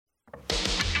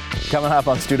Coming up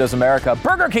on Stu Does America,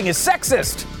 Burger King is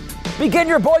sexist. Begin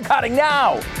your boycotting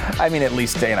now. I mean, at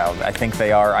least, I think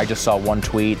they are. I just saw one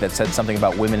tweet that said something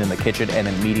about women in the kitchen and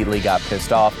immediately got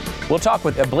pissed off. We'll talk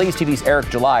with Blaze TV's Eric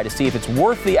July to see if it's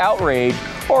worth the outrage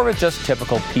or if it's just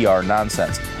typical PR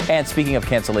nonsense. And speaking of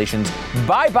cancellations,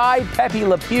 bye-bye Pepe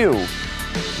Le Pew.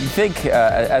 You think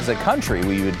as a country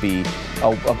we would be,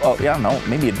 I don't know,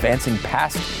 maybe advancing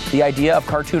past the idea of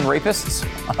cartoon rapists?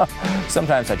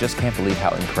 Sometimes I just can't believe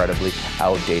how incredibly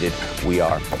outdated we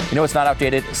are. You know what's not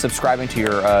outdated? Subscribing to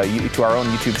to our own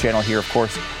YouTube channel here, of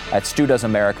course, at Stu Does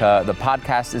America. The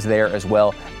podcast is there as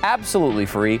well, absolutely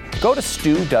free. Go to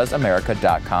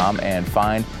StuDoesAmerica.com and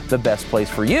find the best place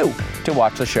for you to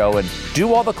watch the show and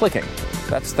do all the clicking.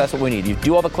 That's what we need. You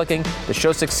do all the clicking, the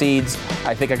show succeeds.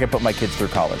 I think I can put my kids through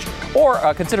college. Or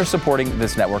consider supporting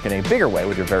this network in a bigger way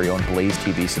with your very own Blaze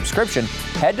TV subscription.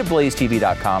 Head to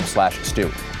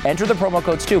blazetv.com/Stu. Enter the promo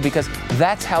code Stu because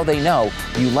that's how they know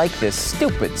you like this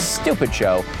stupid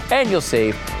show, and you'll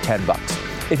save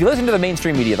 $10. If you listen to the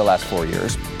mainstream media the last 4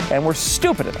 years and were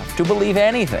stupid enough to believe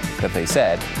anything that they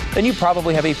said, then you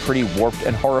probably have a pretty warped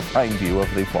and horrifying view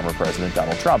of the former president,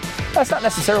 Donald Trump. That's not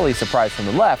necessarily a surprise from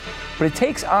the left, but it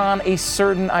takes on a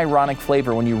certain ironic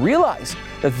flavor when you realize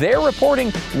that their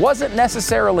reporting wasn't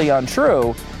necessarily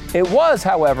untrue. It was,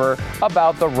 however,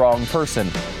 about the wrong person.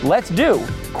 Let's do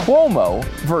Cuomo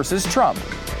versus Trump.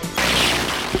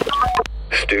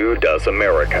 Stu Does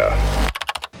America.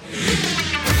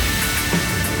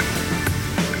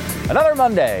 Another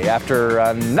Monday after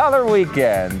another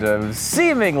weekend of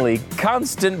seemingly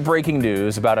constant breaking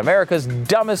news about America's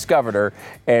dumbest governor,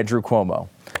 Andrew Cuomo.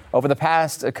 Over the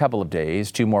past couple of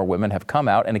days, 2 more women have come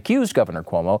out and accused Governor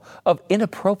Cuomo of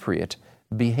inappropriate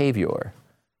behavior.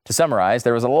 To summarize,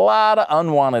 there was a lot of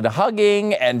unwanted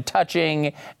hugging and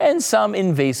touching and some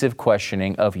invasive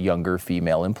questioning of younger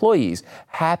female employees.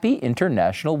 Happy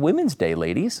International Women's Day,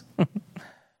 ladies.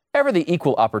 Ever the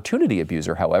equal opportunity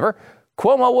abuser, however,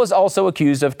 Cuomo was also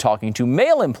accused of talking to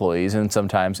male employees in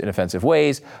sometimes inoffensive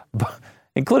ways,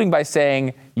 including by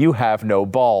saying, "You have no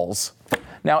balls."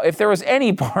 Now, if there was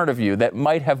any part of you that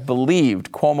might have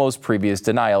believed Cuomo's previous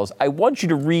denials, I want you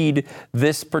to read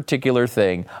this particular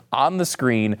thing on the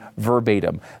screen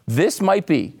verbatim. This might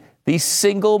be the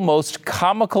single most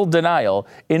comical denial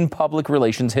in public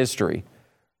relations history.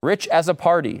 Rich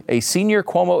Azzopardi, a senior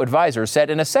Cuomo advisor,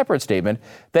 said in a separate statement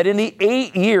that in the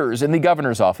 8 years in the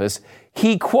governor's office,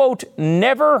 he, quote,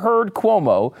 never heard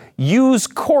Cuomo use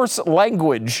coarse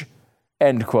language,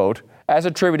 end quote, as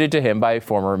attributed to him by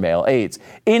former male aides.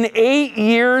 In 8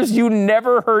 years, you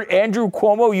never heard Andrew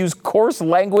Cuomo use coarse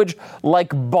language like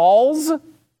balls?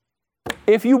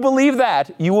 If you believe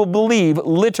that, you will believe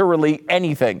literally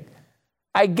anything.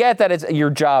 I get that it's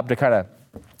your job to kind of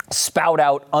spout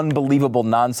out unbelievable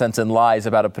nonsense and lies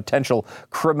about a potential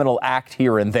criminal act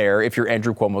here and there if you're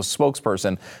Andrew Cuomo's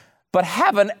spokesperson. But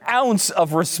have an ounce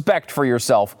of respect for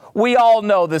yourself. We all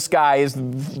know this guy is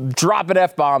dropping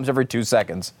F-bombs every 2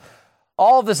 seconds.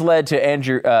 All of this led to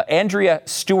Andrea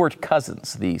Stewart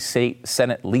Cousins, the state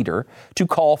Senate leader, to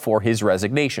call for his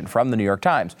resignation from the New York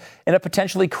Times in a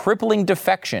potentially crippling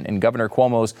defection in Governor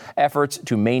Cuomo's efforts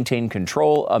to maintain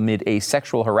control amid a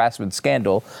sexual harassment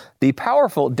scandal. The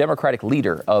powerful Democratic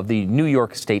leader of the New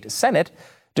York State Senate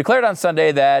declared on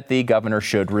Sunday that the governor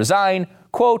should resign,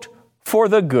 quote, for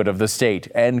the good of the state,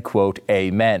 end quote,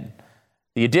 amen.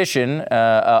 The addition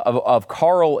of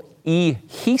Carl E.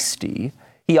 Heastie,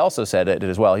 he also said it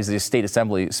as well. He's the state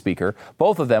assembly speaker.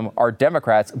 Both of them are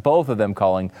Democrats, both of them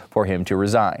calling for him to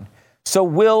resign. So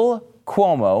will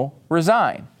Cuomo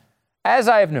resign? As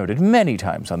I have noted many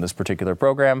times on this particular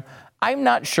program, I'm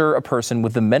not sure a person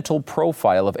with the mental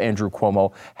profile of Andrew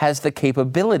Cuomo has the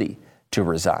capability to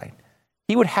resign.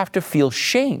 He would have to feel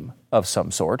shame of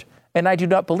some sort, and I do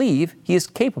not believe he is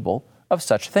capable of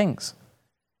such things.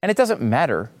 And it doesn't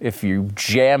matter if you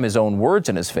jam his own words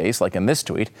in his face, like in this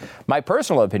tweet. My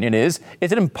personal opinion is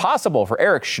it's impossible for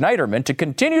Eric Schneiderman to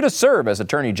continue to serve as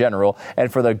Attorney General,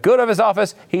 and for the good of his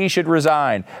office, he should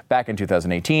resign. Back in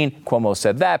 2018, Cuomo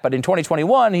said that, but in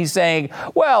 2021, he's saying,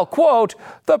 well, quote,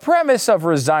 the premise of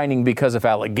resigning because of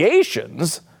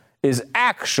allegations is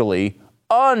actually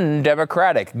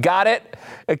undemocratic. Got it?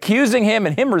 Accusing him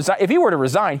and him resign. If he were to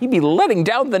resign, he'd be letting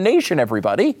down the nation,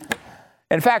 everybody.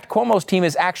 In fact, Cuomo's team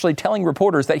is actually telling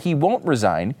reporters that he won't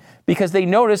resign because they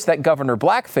noticed that Governor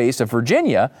Blackface of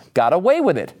Virginia got away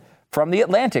with it. From The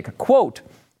Atlantic, quote,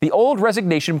 The old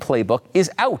resignation playbook is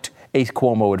out, a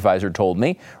Cuomo advisor told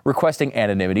me, requesting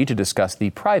anonymity to discuss the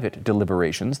private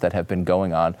deliberations that have been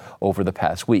going on over the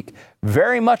past week.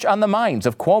 Very much on the minds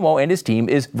of Cuomo and his team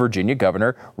is Virginia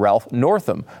Governor Ralph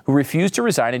Northam, who refused to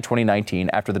resign in 2019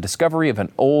 after the discovery of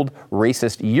an old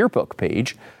racist yearbook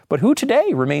page, but who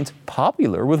today remains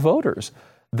popular with voters.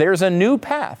 There's a new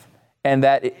path, and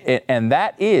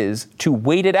that is to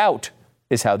wait it out,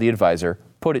 is how the advisor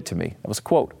put it to me. That was a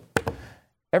quote.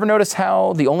 Ever notice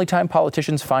how the only time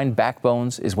politicians find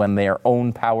backbones is when their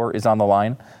own power is on the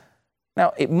line?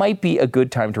 Now, it might be a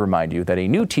good time to remind you that a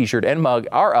new t-shirt and mug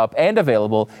are up and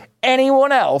available.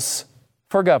 Anyone else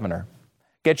for governor?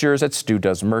 Get yours at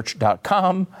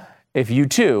StuDoesMerch.com if you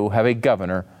too have a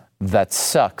governor that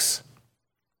sucks.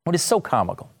 What is so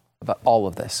comical about all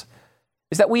of this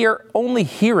is that we are only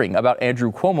hearing about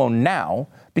Andrew Cuomo now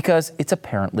because it's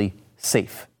apparently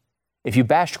safe. If you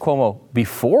bashed Cuomo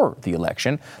before the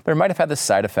election, there might have had the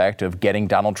side effect of getting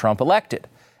Donald Trump elected.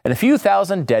 And a few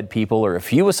thousand dead people or a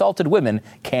few assaulted women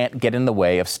can't get in the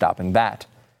way of stopping that.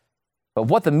 But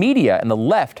what the media and the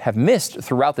left have missed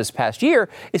throughout this past year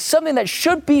is something that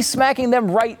should be smacking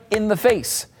them right in the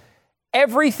face.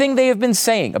 Everything they have been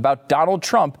saying about Donald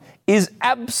Trump is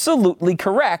absolutely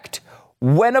correct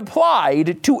when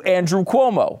applied to Andrew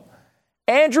Cuomo.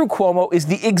 Andrew Cuomo is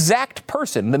the exact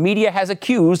person the media has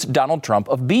accused Donald Trump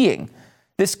of being.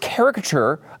 This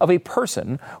caricature of a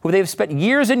person who they've spent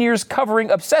years and years covering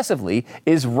obsessively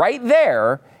is right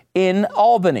there in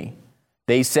Albany.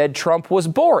 They said Trump was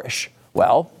boorish.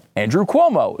 Well, Andrew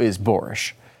Cuomo is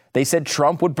boorish. They said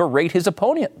Trump would berate his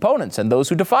opponents and those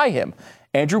who defy him.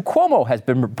 Andrew Cuomo has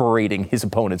been berating his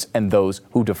opponents and those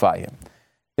who defy him.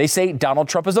 They say Donald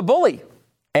Trump is a bully.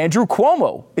 Andrew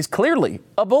Cuomo is clearly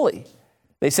a bully.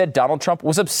 They said Donald Trump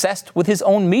was obsessed with his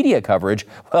own media coverage.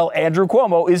 Well, Andrew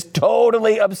Cuomo is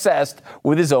totally obsessed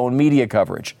with his own media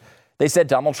coverage. They said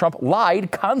Donald Trump lied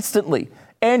constantly.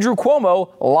 Andrew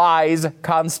Cuomo lies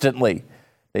constantly.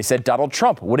 They said Donald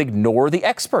Trump would ignore the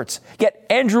experts. Yet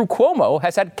Andrew Cuomo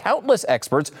has had countless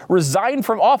experts resign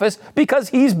from office because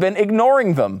he's been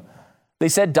ignoring them. They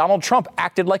said Donald Trump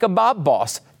acted like a mob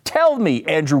boss. Tell me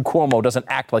Andrew Cuomo doesn't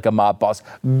act like a mob boss.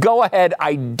 Go ahead,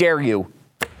 I dare you.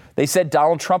 They said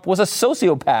Donald Trump was a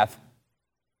sociopath.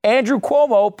 Andrew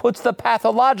Cuomo puts the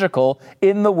pathological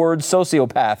in the word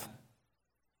sociopath.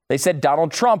 They said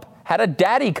Donald Trump had a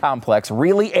daddy complex.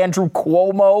 Really, Andrew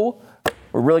Cuomo?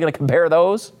 We're really going to compare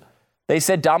those? They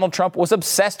said Donald Trump was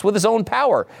obsessed with his own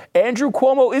power. Andrew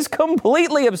Cuomo is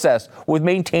completely obsessed with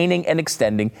maintaining and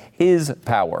extending his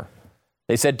power.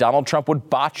 They said Donald Trump would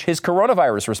botch his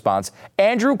coronavirus response.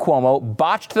 Andrew Cuomo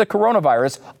botched the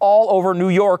coronavirus all over New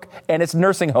York and its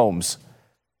nursing homes.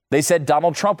 They said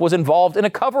Donald Trump was involved in a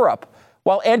cover-up,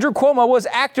 while Andrew Cuomo was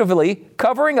actively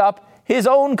covering up his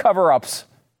own cover-ups.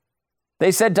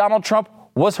 They said Donald Trump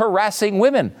was harassing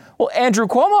women. Well, Andrew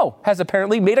Cuomo has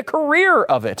apparently made a career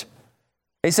of it.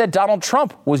 They said Donald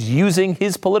Trump was using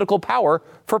his political power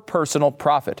for personal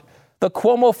profit. The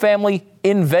Cuomo family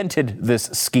invented this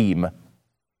scheme.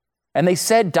 And they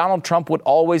said Donald Trump would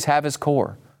always have his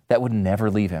core that would never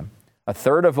leave him. A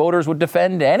third of voters would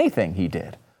defend anything he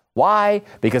did. Why?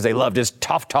 Because they loved his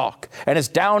tough talk and his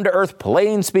down-to-earth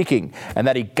plain speaking and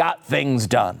that he got things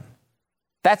done.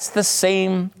 That's the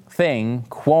same thing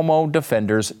Cuomo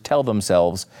defenders tell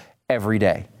themselves every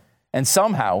day. And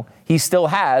somehow he still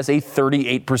has a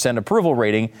 38% approval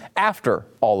rating after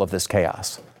all of this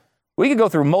chaos. We could go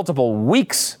through multiple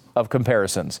weeks of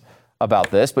comparisons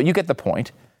about this, but you get the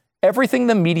point. Everything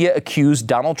the media accused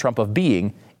Donald Trump of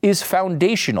being is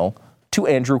foundational to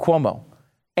Andrew Cuomo.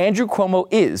 Andrew Cuomo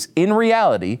is, in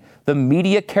reality, the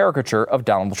media caricature of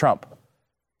Donald Trump.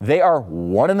 They are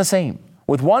one and the same,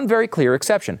 with one very clear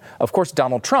exception. Of course,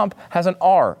 Donald Trump has an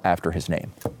R after his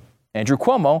name. Andrew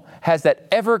Cuomo has that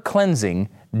ever-cleansing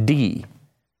D.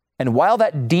 And while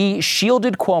that D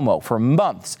shielded Cuomo for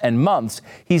months and months,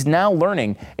 he's now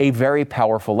learning a very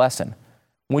powerful lesson.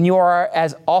 When you are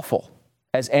as awful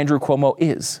as Andrew Cuomo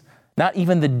is, not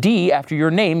even the D after your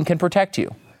name can protect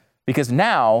you. Because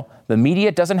now the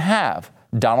media doesn't have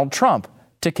Donald Trump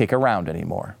to kick around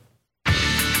anymore.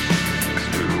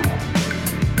 Stu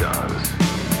Does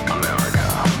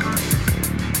America.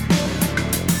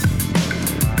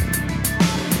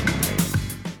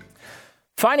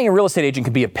 Finding a real estate agent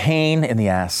can be a pain in the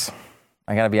ass.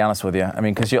 I got to be honest with you. I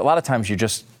mean, because a lot of times you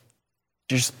just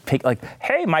pick like,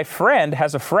 hey, my friend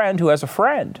has a friend who has a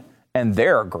friend. And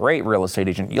they're a great real estate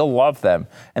agent. You'll love them.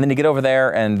 And then you get over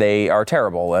there and they are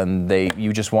terrible. And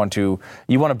you want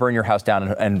to burn your house down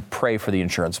and pray for the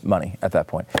insurance money at that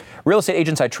point.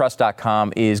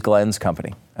 RealestateAgentsITrust.com is Glenn's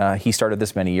company. He started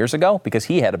this many years ago because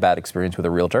he had a bad experience with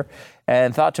a realtor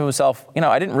and thought to himself,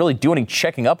 I didn't really do any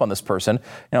checking up on this person.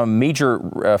 A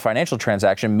major financial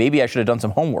transaction, maybe I should have done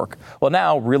some homework. Well,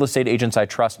 now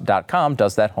realestateagentsitrust.com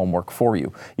does that homework for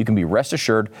you. You can be rest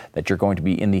assured that you're going to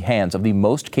be in the hands of the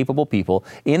most capable people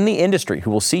in the industry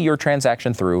who will see your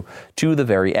transaction through to the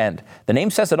very end. The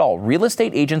name says it all,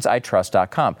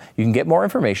 realestateagentsitrust.com. You can get more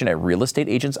information at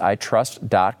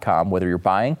realestateagentsitrust.com. Whether you're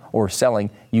buying or selling,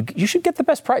 you should get the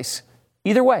best price.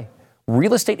 Either way,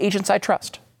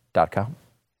 realestateagentsitrust.com.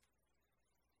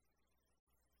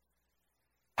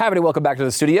 Happy to welcome back to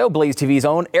the studio Blaze TV's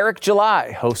own Eric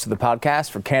July, host of the podcast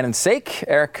For Canon's Sake.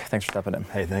 Eric, thanks for stepping in.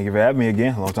 Hey, thank you for having me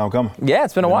again. Long time coming. Yeah,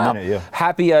 it's been a while. Minute, yeah.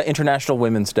 Happy International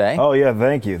Women's Day. Oh, yeah,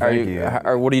 thank you.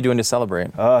 What are you doing to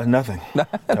celebrate? Nothing.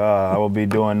 I will be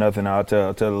doing nothing. I'll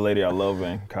tell the lady I love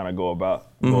and kind of go about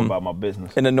my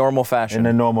business. In a normal fashion? In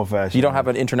a normal fashion. You don't have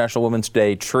an International Women's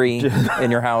Day tree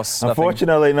in your house?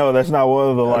 Unfortunately, no. That's not one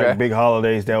of the big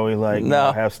holidays that we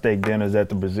have steak dinners at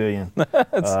the Brazilian. We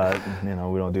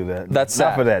don't do that. That's sad.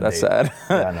 Not for that That's date. sad.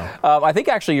 Yeah, I know. I think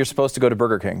actually you're supposed to go to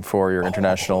Burger King for your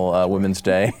International Women's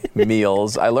Day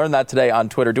meals. I learned that today on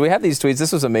Twitter. Do we have these tweets?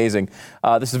 This was amazing.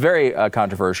 This is very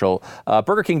controversial.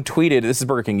 Burger King tweeted, this is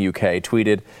Burger King UK,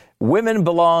 tweeted, "Women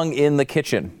belong in the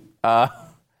kitchen."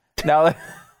 Now,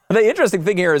 the interesting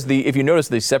thing here is if you notice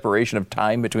the separation of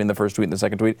time between the first tweet and the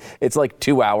second tweet, it's like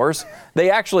 2 hours. They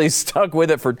actually stuck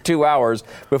with it for 2 hours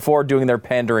before doing their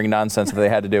pandering nonsense that they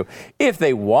had to do. If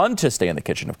they want to stay in the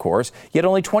kitchen, of course, yet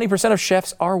only 20% of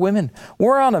chefs are women.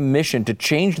 We're on a mission to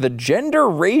change the gender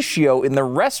ratio in the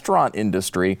restaurant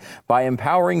industry by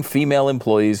empowering female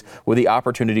employees with the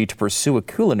opportunity to pursue a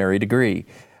culinary degree.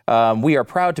 We are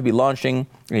proud to be launching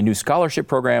a new scholarship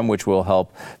program which will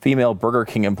help female Burger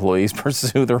King employees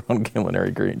pursue their own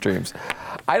culinary dreams.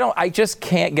 I just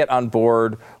can't get on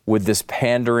board with this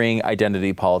pandering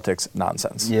identity politics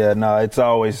nonsense. Yeah, no, it's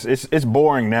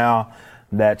boring now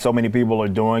that so many people are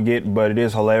doing it, but it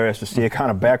is hilarious to see it kind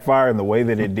of backfire in the way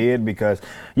that it did because,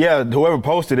 whoever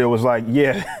posted it was like,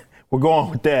 we're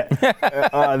going with that.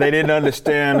 They didn't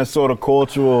understand the sort of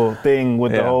cultural thing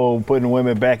with the whole putting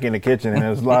women back in the kitchen. And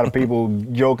there's a lot of people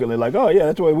jokingly like, oh, yeah,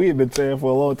 that's what we've been saying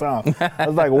for a long time. I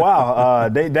was like, wow,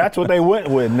 that's what they went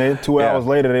with. And then 2 hours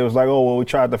later, they was like, oh, well, we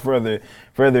tried to further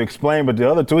explain, but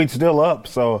the other tweet's still up.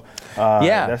 So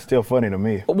that's still funny to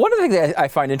me. One of the things that I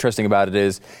find interesting about it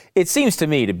is it seems to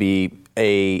me to be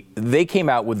they came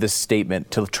out with this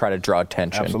statement to try to draw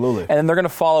attention. Absolutely. And then they're going to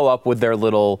follow up with their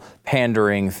little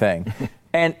pandering thing.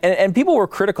 And people were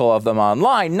critical of them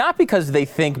online, not because they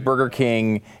think Burger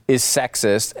King is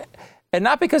sexist, and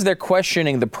not because they're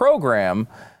questioning the program,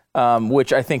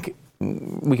 which I think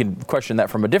we can question that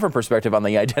from a different perspective on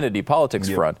the identity politics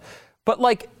front.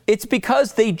 But it's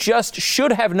because they just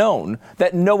should have known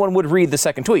that no one would read the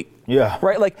second tweet. Yeah.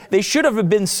 Right? They should have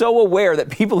been so aware that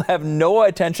people have no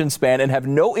attention span and have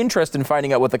no interest in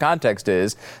finding out what the context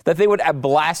is, that they would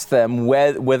blast them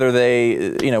whether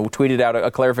they, tweeted out a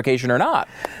clarification or not.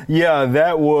 Yeah,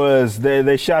 that was,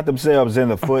 they shot themselves in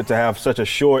the foot to have such a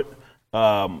short,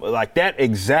 that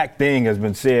exact thing has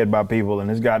been said by people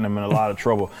and it's gotten them in a lot of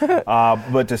trouble.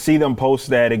 But to see them post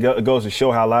that, it goes to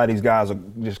show how a lot of these guys are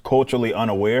just culturally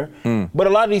unaware. But a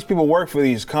lot of these people work for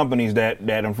these companies that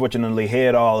unfortunately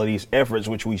head all of these efforts,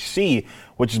 which we see,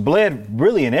 which is bled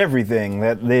really in everything.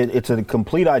 That it's a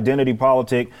complete identity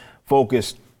politic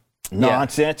focused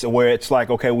nonsense where it's like,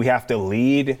 okay, we have to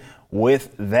lead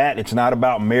with that. It's not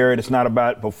about merit. It's not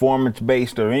about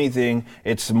performance-based or anything.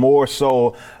 It's more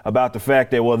so about the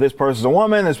fact that, well, this person's a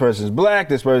woman, this person's black,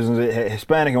 this person's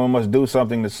Hispanic, and we must do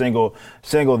something to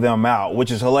single them out,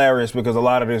 which is hilarious because a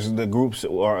lot of the groups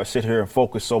sit here and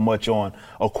focus so much on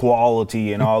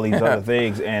equality and all these other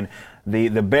things. And the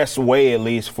best way, at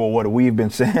least for what we've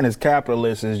been saying as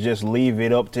capitalists, is just leave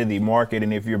it up to the market.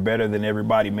 And if you're better than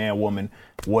everybody, man, woman,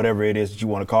 whatever it is that you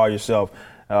want to call yourself,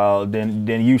 then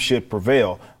you should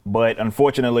prevail. But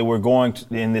unfortunately, we're going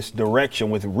in this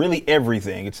direction with really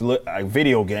everything. It's like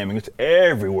video gaming. It's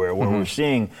everywhere where we're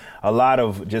seeing a lot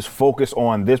of just focus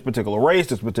on this particular race,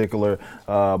 this particular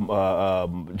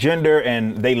gender,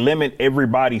 and they limit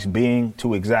everybody's being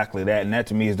to exactly that. And that,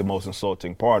 to me, is the most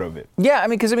insulting part of it. Yeah,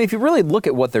 because if you really look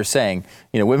at what they're saying,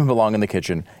 women belong in the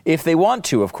kitchen. If they want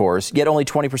to, of course, yet only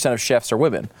 20% of chefs are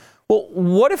women. Well,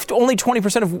 what if only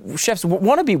 20% of chefs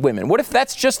want to be women? What if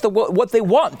that's just what they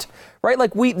want, right?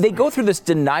 They go through this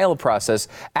denial process,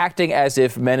 acting as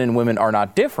if men and women are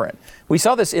not different. We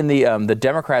saw this in the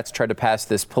Democrats tried to pass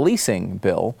this policing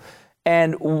bill,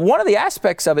 and one of the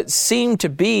aspects of it seemed to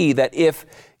be that if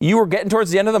you were getting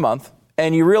towards the end of the month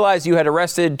and you realize you had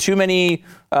arrested too many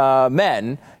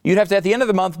men, you'd have to, at the end of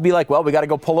the month, be like, well, we got to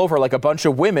go pull over like a bunch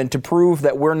of women to prove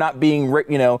that we're not being,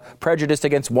 prejudiced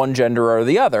against one gender or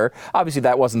the other. Obviously,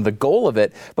 that wasn't the goal of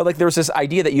it. But like, there was this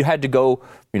idea that you had to go,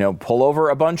 pull over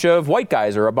a bunch of white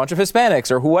guys or a bunch of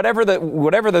Hispanics or whatever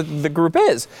the group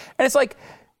is. And it's like,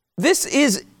 this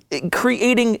is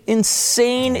creating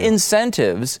insane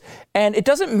incentives, and it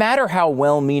doesn't matter how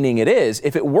well-meaning it is.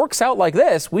 If it works out like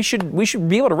this, we should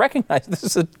be able to recognize this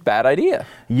is a bad idea.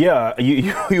 Yeah,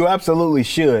 you absolutely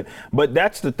should. But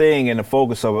that's the thing, and the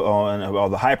focus of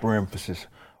the hyper-emphasis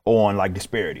on like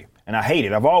disparity. And I hate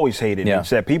it. I've always hated it.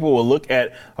 It's that people will look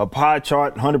at a pie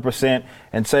chart 100%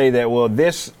 and say that, well,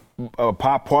 this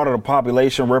part of the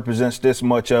population represents this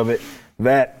much of it.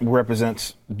 That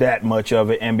represents that much of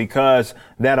it. And because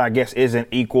that, I guess, isn't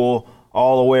equal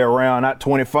all the way around, not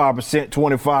 25%,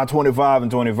 25, 25, and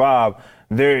 25,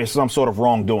 there is some sort of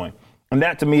wrongdoing. And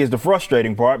that, to me, is the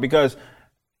frustrating part, because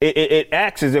it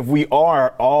acts as if we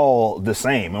are all the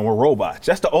same and we're robots.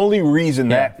 That's the only reason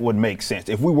that would make sense.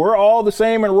 If we were all the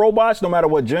same and robots, no matter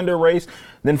what gender, race,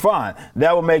 then fine.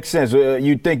 That would make sense.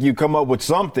 You'd think you'd come up with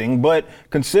something. But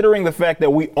considering the fact that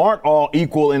we aren't all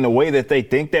equal in the way that they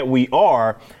think that we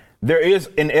are, there is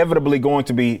inevitably going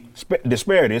to be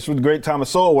disparity. This was the great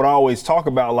Thomas Sowell would always talk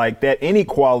about, like, that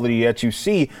inequality that you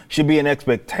see should be an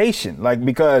expectation, like,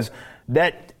 because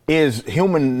that is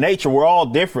human nature. We're all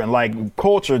different, like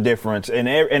culture difference and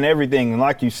everything. And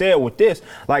like you said with this,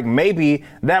 like, maybe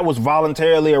that was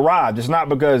voluntarily arrived. It's not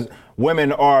because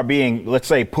women are being, let's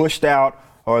say, pushed out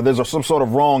or there's some sort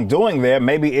of wrongdoing there.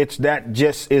 Maybe it's that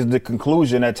just is the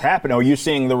conclusion that's happening, or you're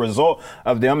seeing the result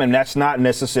of them, and that's not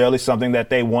necessarily something that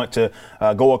they want to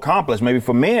go accomplish. Maybe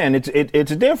for men,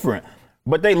 it's different.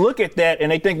 But they look at that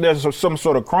and they think there's some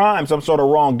sort of crime, some sort of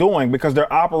wrongdoing, because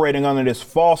they're operating under this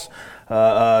false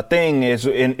thing is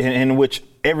in which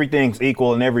everything's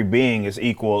equal and every being is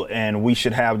equal, and we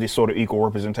should have this sort of equal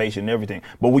representation and everything.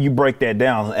 But when you break that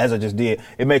down, as I just did,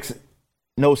 it makes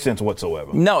no sense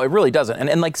whatsoever. No, it really doesn't.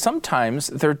 And like, sometimes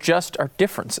there just are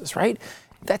differences, right?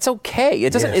 That's okay.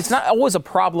 It doesn't. Yes. It's not always a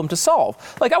problem to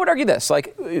solve. Like, I would argue this.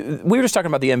 Like, we were just talking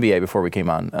about the NBA before we came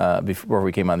on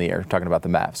the air, talking about the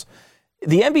Mavs.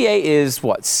 The NBA is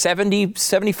what,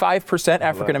 75%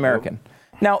 African American.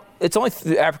 Now, it's only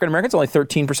African Americans, only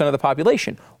 13% of the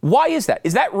population. Why is that?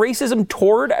 Is that racism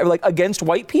toward, like, against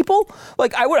white people?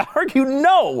 Like, I would argue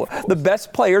no. The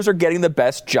best players are getting the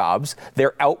best jobs.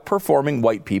 They're outperforming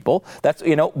white people. That's,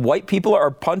 white people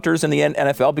are punters in the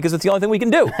NFL because it's the only thing we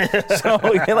can do. So,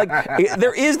 like,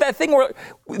 there is that thing where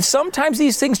sometimes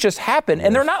these things just happen,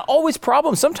 and they're not always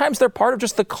problems. Sometimes they're part of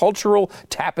just the cultural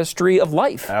tapestry of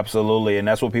life. Absolutely, and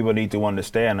that's what people need to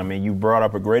understand. I mean, you brought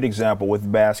up a great example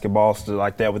with basketball,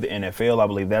 like that with the NFL. I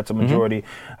believe that's a majority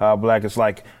black. It's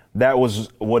like that was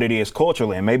what it is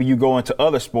culturally. And maybe you go into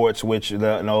other sports, which,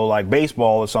 like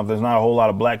baseball or something, there's not a whole lot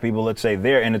of black people, let's say,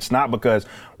 there. And it's not because,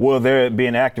 well, they're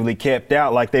being actively kept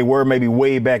out like they were maybe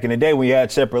way back in the day when you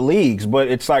had separate leagues. But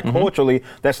it's like culturally,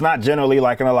 that's not generally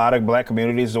like in a lot of black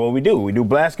communities what we do. We do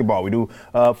basketball, we do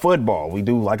football, we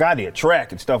do, like I did,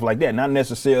 track and stuff like that. Not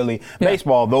necessarily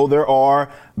baseball, though there are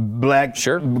black,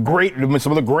 great,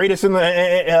 some of the greatest in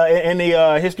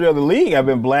the history of the league have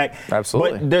been black.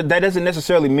 Absolutely. But that doesn't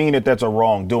necessarily mean that that's a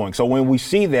wrongdoing. So when we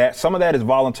see that, some of that is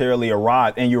voluntarily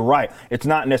arrived, and you're right, it's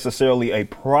not necessarily a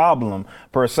problem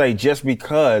per se, just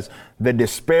because the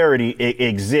disparity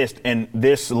exists in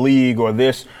this league or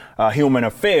this human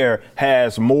affair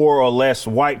has more or less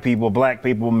white people, black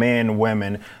people, men,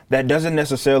 women. That doesn't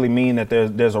necessarily mean that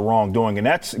there's a wrongdoing. And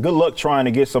that's good luck trying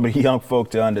to get some of the young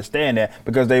folk to understand that,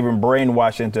 because they've been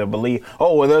brainwashed into believe,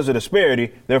 oh, well, there's a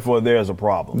disparity, therefore there's a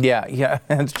problem. Yeah,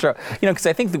 that's true. Because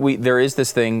I think that there is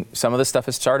this thing, some of this stuff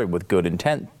has started with good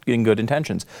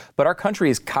intentions, but our country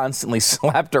is constantly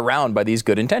slapped around by these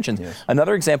good intentions. Yes.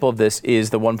 Another example of this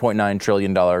is the $1.9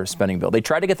 trillion spending bill. They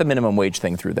tried to get the minimum wage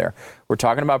thing through there. We're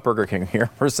talking about Burger King here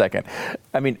for a second.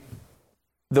 I mean,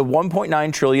 the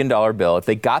 $1.9 trillion bill, if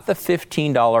they got the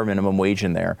 $15 minimum wage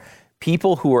in there,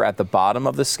 people who are at the bottom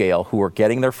of the scale, who are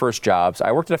getting their first jobs.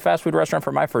 I worked at a fast food restaurant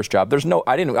for my first job. I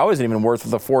wasn't even worth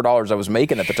the $4 I was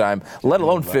making at the time, let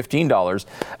alone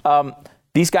 $15.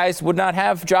 These guys would not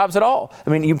have jobs at all. I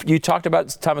mean, you talked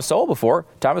about Thomas Sowell before.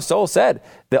 Thomas Sowell said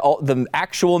the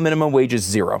actual minimum wage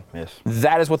is $0. Yes.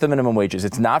 That is what the minimum wage is.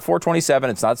 It's not $4.27.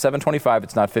 It's not $7.25.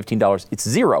 It's not $15. It's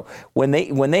 $0. When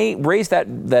they raise that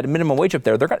minimum wage up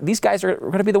there, these guys are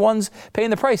going to be the ones paying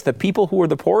the price. The people who are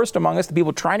the poorest among us, the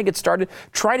people trying to get started,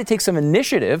 trying to take some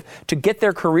initiative to get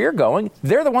their career going,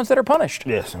 they're the ones that are punished.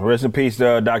 Yes. Rest in peace,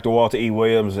 Dr. Walter E.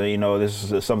 Williams.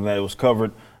 This is something that was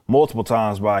covered multiple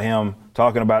times by him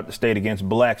talking about the state against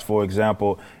blacks, for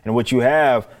example. And what you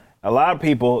have, a lot of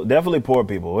people, definitely poor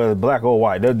people, whether black or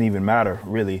white, doesn't even matter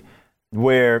really,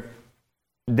 where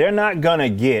they're not going to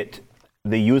get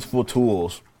the useful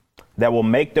tools that will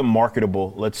make them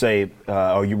marketable, let's say,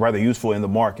 or rather useful in the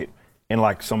market in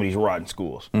like some of these rotten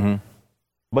schools. Mm-hmm.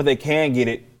 But they can get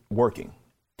it working.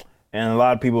 And a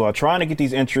lot of people are trying to get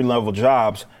these entry-level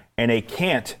jobs, and they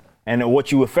can't. And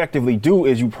what you effectively do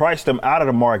is you price them out of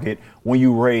the market when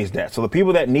you raise that. So the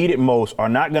people that need it most are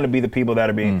not going to be the people that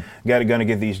are going to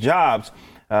get these jobs.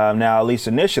 Now, at least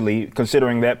initially,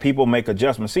 considering that people make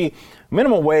adjustments. See,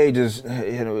 minimum wage is,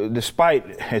 despite,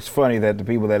 it's funny that the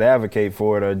people that advocate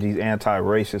for it are these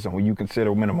anti-racist, and when you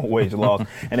consider minimum wage laws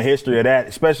and the history of that,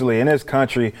 especially in this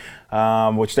country,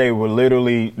 which they were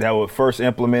that were first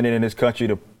implemented in this country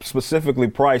to specifically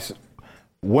price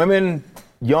women,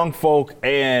 young folk,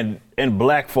 and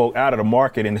black folk out of the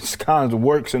market, and it kind of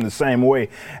works in the same way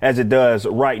as it does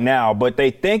right now. But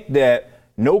they think that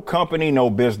no company, no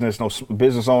business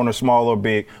owner, small or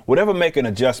big, would ever make an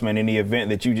adjustment in the event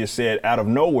that you just said out of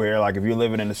nowhere, like if you're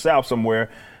living in the South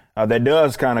somewhere, that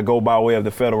does kind of go by way of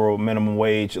the federal minimum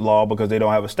wage law because they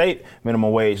don't have a state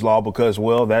minimum wage law because,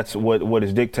 well, that's what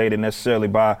is dictated necessarily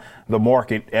by the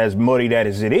market, as muddied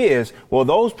as it is. Well,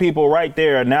 those people right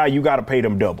there, now you got to pay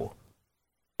them double.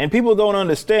 And people don't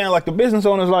understand, like the business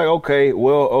owner's like, okay,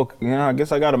 well, I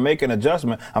guess I got to make an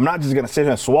adjustment. I'm not just going to sit here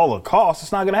and swallow the cost.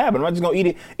 It's not going to happen. I'm not just going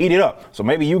to eat it up. So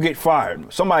maybe you get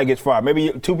fired. Somebody gets fired.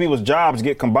 Maybe two people's jobs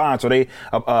get combined. So they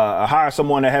hire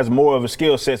someone that has more of a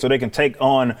skill set so they can take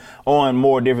on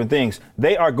more different things.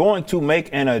 They are going to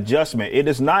make an adjustment. It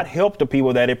does not help the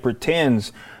people that it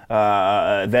pretends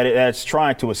that's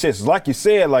trying to assist. Like you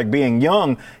said, like being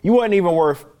young, you wasn't even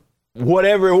worth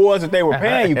whatever it was that they were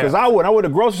paying you, because I would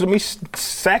have groceries. Me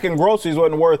sacking groceries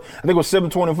wasn't worth, I think it was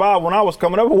 $7.25 when I was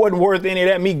coming up. It wasn't worth any of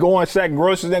that. Me going sacking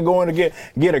groceries and going to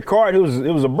get a cart. It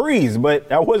was a breeze, but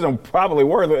that wasn't probably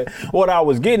worth what I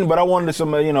was getting. But I wanted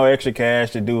some extra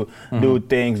cash to do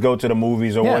things, go to the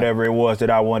movies or whatever it was that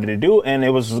I wanted to do, and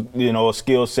it was a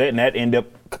skill set, and that ended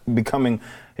up becoming.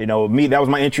 Me, that was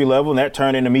my entry level, and that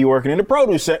turned into me working in the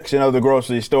produce section of the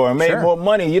grocery store and made more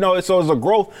money. So it's a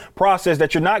growth process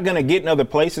that you're not going to get in other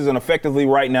places. And effectively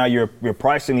right now, you're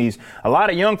pricing these, a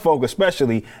lot of young folk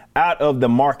especially, out of the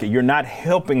market. You're not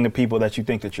helping the people that you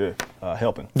think that you're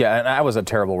helping. Yeah, and I was a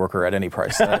terrible worker at any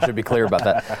price. I should be clear about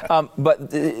that. But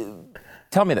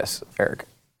tell me this, Eric.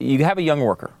 You have a young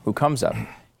worker who comes up.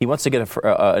 He wants to get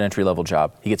an entry-level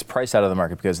job. He gets priced out of the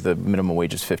market because the minimum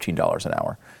wage is $15 an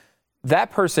hour.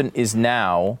 That person is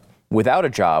now without a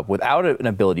job, without an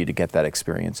ability to get that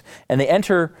experience, and they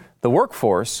enter the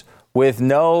workforce with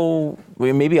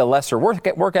maybe a lesser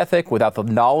work ethic, without the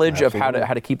knowledge of how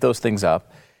to keep those things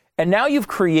up. And now you've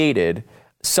created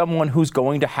someone who's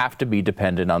going to have to be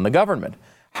dependent on the government.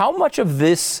 How much of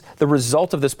this, the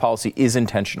result of this policy, is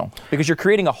intentional? Because you're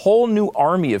creating a whole new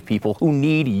army of people who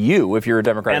need you if you're a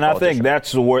Democratic politician. And I think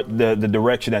that's the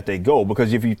direction that they go.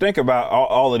 Because if you think about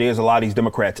all it is, a lot of these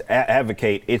Democrats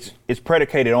advocate, it's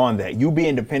predicated on that. You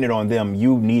being dependent on them,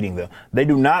 you needing them. They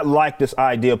do not like this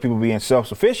idea of people being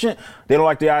self-sufficient. They don't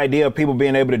like the idea of people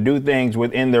being able to do things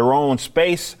within their own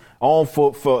space,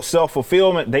 for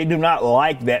self-fulfillment. They do not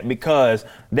like that because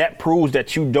that proves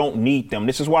that you don't need them.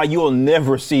 This is why you'll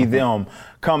never see them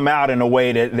come out in a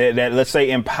way that let's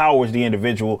say empowers the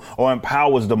individual or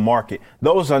empowers the market.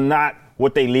 Those are not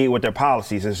what they lead with their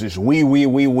policies. It's just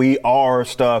we, our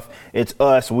stuff. It's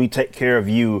us. We take care of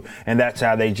you. And that's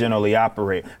how they generally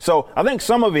operate. So I think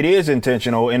some of it is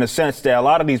intentional in the sense that a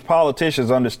lot of these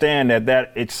politicians understand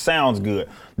that it sounds good.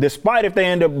 Despite if they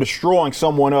end up destroying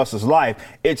someone else's life,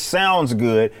 it sounds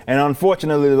good. And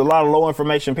unfortunately, there's a lot of low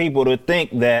information people that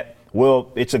think that,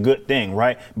 well, it's a good thing,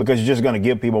 right? Because you're just going to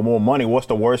give people more money. What's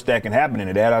the worst that can happen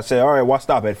in that? I say, all right, why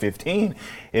stop at 15?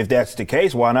 If that's the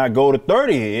case, why not go to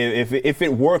 30? If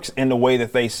it works in the way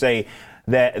that they say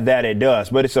that it does.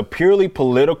 But it's a purely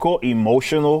political,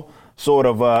 emotional sort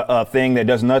of thing that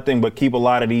does nothing but keep a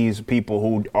lot of these people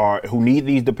who need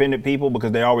these dependent people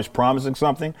because they're always promising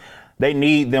something. They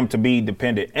need them to be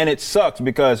dependent. And it sucks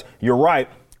because you're right.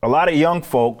 A lot of young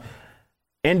folk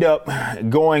end up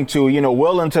going to,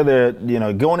 well into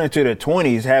going into their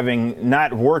 20s, having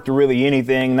not worked really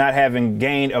anything, not having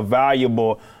gained a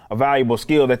valuable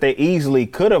skill that they easily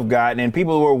could have gotten. And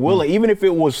people who were willing, even if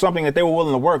it was something that they were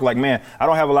willing to work, like, man, I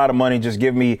don't have a lot of money. Just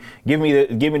give me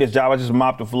this job. I just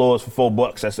mop the floors for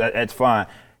 $4. That's fine.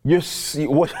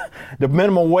 what the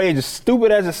minimum wage, as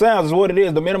stupid as it sounds, is what it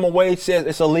is. The minimum wage says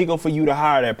it's illegal for you to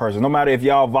hire that person, no matter if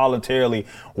y'all voluntarily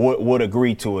would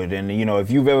agree to it. And, if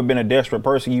you've ever been a desperate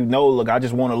person, look, I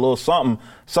just want a little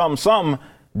something,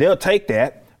 they'll take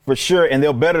that for sure, and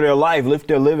they'll better their life, lift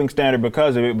their living standard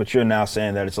because of it. But you're now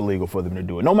saying that it's illegal for them to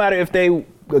do it, no matter if they,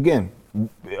 again,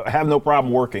 have no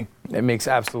problem working. It makes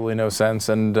absolutely no sense,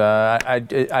 and I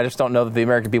just don't know that the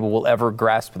American people will ever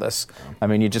grasp this. I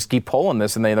mean, you just keep polling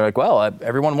this, and they're like, well,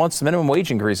 everyone wants minimum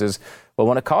wage increases. Well,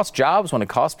 when it costs jobs, when it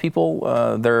costs people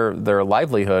their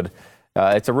livelihood,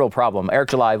 it's a real problem. Eric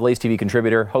July, Blaze TV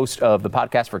contributor, host of the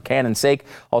podcast For Cannon's Sake,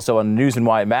 also on News and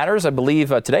Why It Matters, I believe,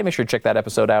 today. Make sure to check that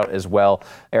episode out as well.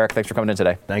 Eric, thanks for coming in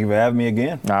today. Thank you for having me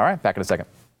again. All right, back in a second.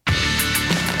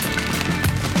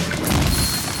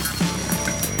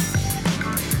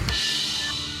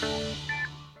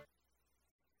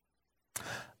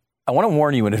 I want to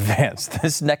warn you in advance.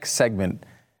 This next segment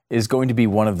is going to be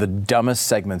one of the dumbest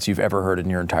segments you've ever heard in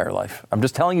your entire life. I'm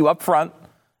just telling you up front,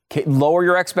 lower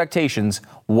your expectations.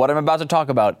 What I'm about to talk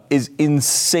about is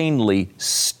insanely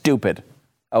stupid,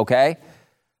 okay?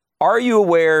 Are you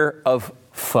aware of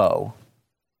pho?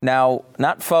 Now,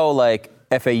 not pho like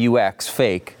F-A-U-X,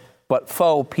 fake, but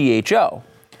pho, P-H-O.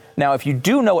 Now, if you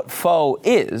do know what pho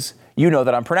is, you know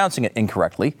that I'm pronouncing it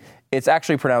incorrectly. It's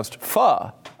actually pronounced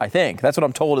pho, I think. That's what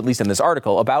I'm told, at least in this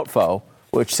article about pho,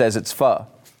 which says it's pho.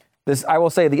 I will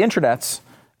say the internets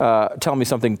tell me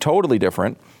something totally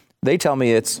different. They tell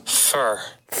me it's Fur.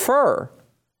 Fur.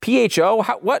 P-H-O?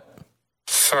 What?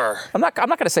 Fur. I'm not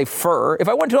going to say fur. If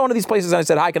I went to one of these places and I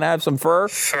said, hi, can I have some fur?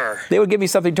 Fur. They would give me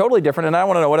something totally different, and I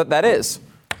want to know what that is,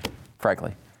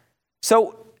 frankly.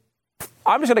 So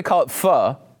I'm just going to call it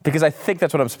pho because I think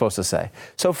that's what I'm supposed to say.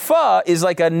 So pho is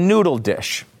like a noodle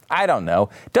dish. I don't know.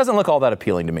 It doesn't look all that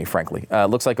appealing to me, frankly. It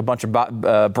looks like a bunch of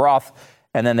broth,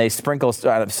 and then they sprinkle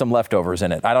some leftovers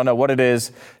in it. I don't know what it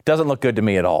is. Doesn't look good to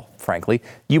me at all, frankly.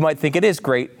 You might think it is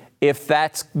great. If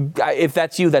that's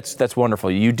you, that's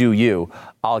wonderful. You do you.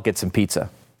 I'll get some pizza.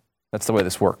 That's the way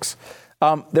this works.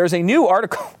 There's a new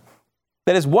article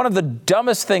that is one of the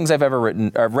dumbest things I've ever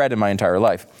read in my entire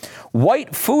life.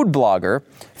 White food blogger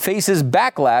faces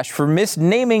backlash for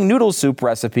misnaming noodle soup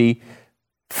recipe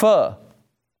pho.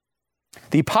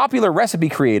 The popular recipe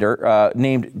creator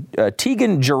named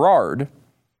Tegan Gerard,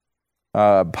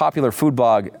 popular food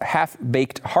blog Half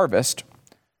Baked Harvest,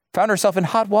 found herself in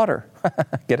hot water.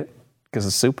 Get it? Because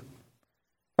of soup.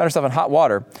 Found herself in hot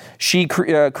water. She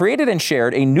created and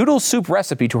shared a noodle soup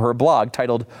recipe to her blog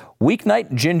titled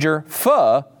Weeknight Ginger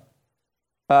Pho,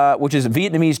 which is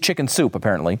Vietnamese chicken soup,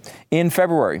 apparently, in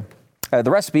February.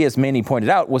 The recipe, as Manny pointed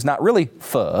out, was not really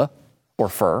pho or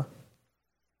fur.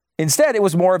 Instead, it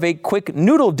was more of a quick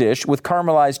noodle dish with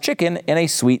caramelized chicken and a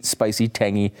sweet, spicy,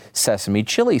 tangy sesame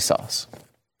chili sauce.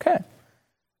 Okay.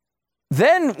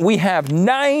 Then we have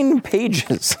 9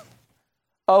 pages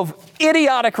of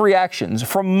idiotic reactions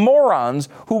from morons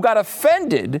who got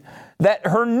offended that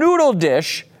her noodle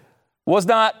dish was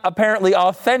not apparently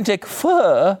authentic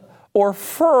pho or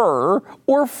fur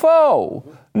or faux.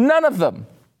 None of them.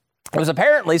 It was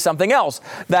apparently something else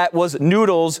that was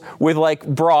noodles with like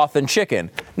broth and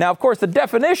chicken. Now, of course, the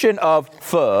definition of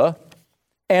pho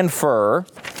and fur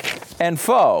and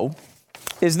pho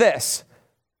is this.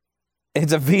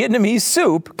 It's a Vietnamese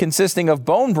soup consisting of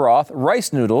bone broth,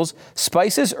 rice noodles,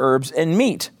 spices, herbs, and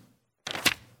meat.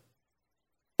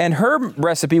 And her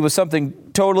recipe was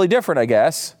something totally different, I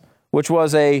guess, which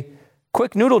was a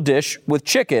quick noodle dish with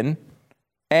chicken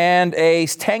and a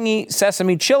tangy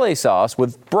sesame chili sauce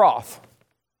with broth.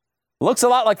 Looks a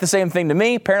lot like the same thing to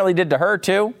me. Apparently did to her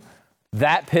too.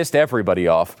 That pissed everybody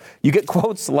off. You get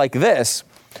quotes like this.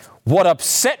 What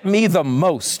upset me the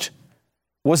most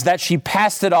was that she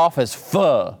passed it off as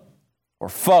pho or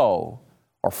faux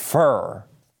or fur.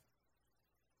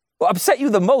 What upset you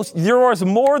the most? There was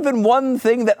more than one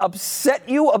thing that upset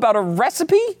you about a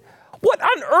recipe? What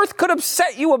on earth could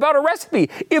upset you about a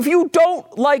recipe? If you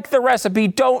don't like the recipe,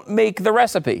 don't make the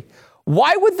recipe.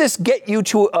 Why would this get you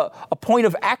to a point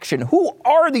of action? Who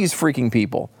are these freaking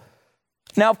people?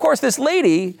 Now, of course, this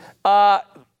lady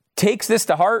takes this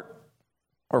to heart,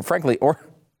 or frankly, or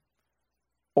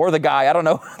the guy. I don't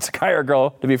know if it's a guy or a girl,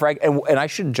 to be frank, and I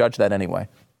shouldn't judge that anyway.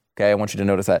 Okay, I want you to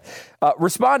notice that.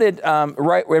 Responded in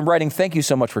writing, thank you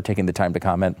so much for taking the time to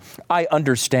comment. I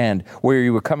understand where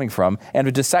you were coming from and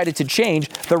have decided to change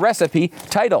the recipe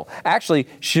title. Actually,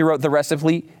 she wrote the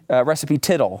recipe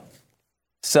tittle.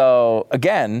 So,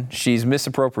 again, she's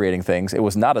misappropriating things. It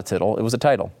was not a tittle, it was a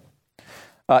title.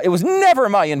 It was never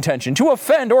my intention to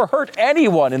offend or hurt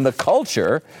anyone in the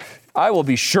culture. I will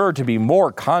be sure to be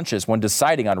more conscious when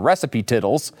deciding on recipe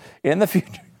tittles in the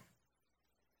future.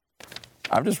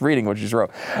 I'm just reading what she just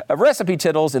wrote. Recipe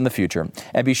tittles in the future,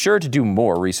 and be sure to do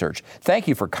more research. Thank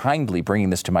you for kindly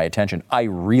bringing this to my attention. I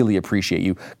really appreciate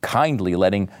you kindly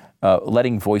letting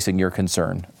voicing your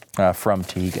concern. From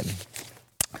Tegan.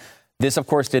 This, of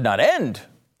course, did not end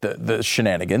the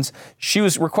shenanigans. She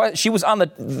was on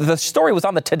the story was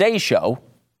on the Today Show.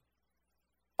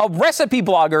 A recipe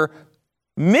blogger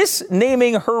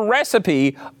misnaming her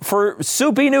recipe for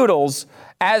soupy noodles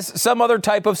as some other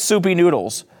type of soupy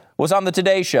noodles was on the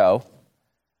Today Show.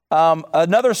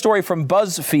 Another story from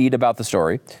BuzzFeed about the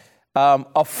story.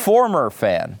 A former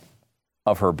fan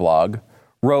of her blog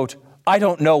wrote, I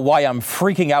don't know why I'm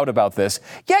freaking out about this.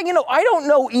 Yeah, I don't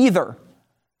know either.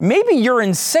 Maybe you're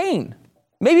insane.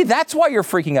 Maybe that's why you're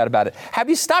freaking out about it. Have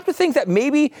you stopped to think that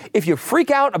maybe if you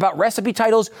freak out about recipe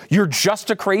titles, you're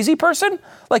just a crazy person?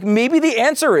 Like maybe the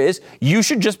answer is you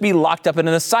should just be locked up in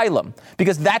an asylum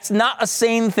because that's not a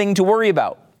sane thing to worry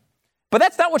about. But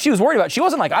that's not what she was worried about. She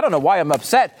wasn't like, I don't know why I'm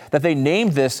upset that they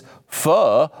named this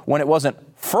pho when it wasn't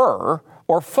fur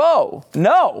or faux.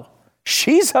 No,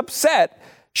 she's upset.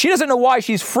 She doesn't know why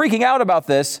she's freaking out about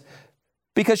this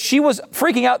because she was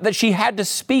freaking out that she had to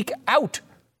speak out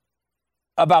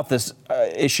about this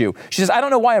issue. She says, I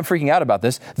don't know why I'm freaking out about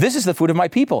this. This is the food of my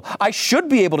people. I should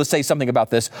be able to say something about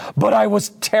this, but I was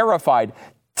terrified.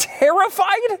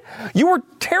 Terrified? You were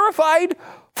terrified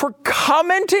for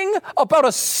commenting about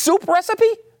a soup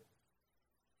recipe?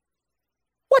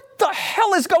 What the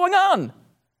hell is going on?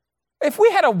 If we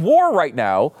had a war right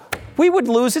now, we would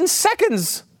lose in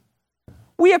seconds.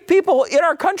 We have people in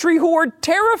our country who are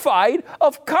terrified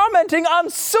of commenting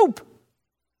on soup.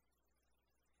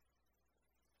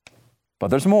 But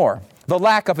there's more. The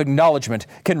lack of acknowledgement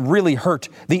can really hurt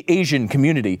the Asian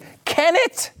community. Can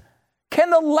it?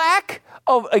 Can the lack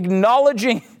of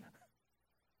acknowledging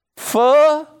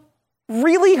pho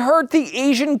really hurt the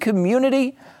Asian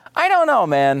community? I don't know,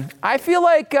 man. I feel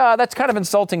like that's kind of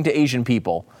insulting to Asian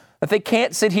people. That they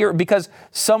can't sit here because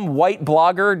some white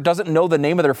blogger doesn't know the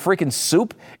name of their freaking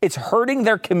soup. It's hurting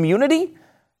their community.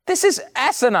 This is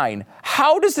asinine.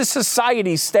 How does this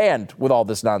society stand with all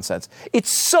this nonsense?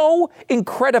 It's so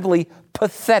incredibly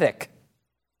pathetic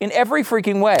in every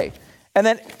freaking way.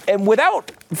 And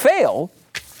without fail,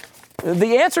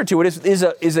 the answer to it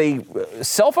is a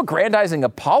self-aggrandizing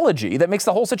apology that makes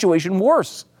the whole situation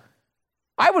worse.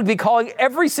 I would be calling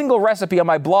every single recipe on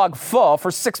my blog pho for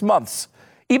 6 months.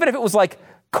 Even if it was like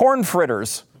corn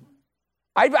fritters.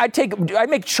 I'd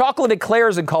make chocolate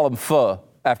eclairs and call them pho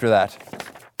after that.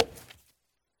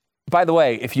 By the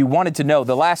way, if you wanted to know,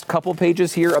 the last couple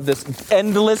pages here of this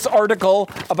endless article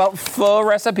about pho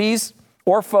recipes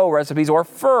or faux recipes or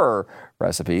fur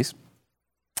recipes,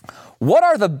 what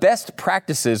are the best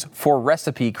practices for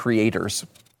recipe creators?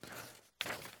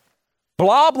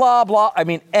 Blah, blah, blah. I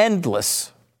mean,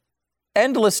 endless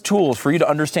tools for you to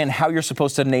understand how you're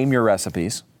supposed to name your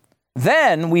recipes.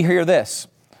 Then we hear this.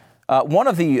 One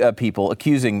of the people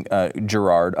accusing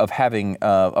Gerard of having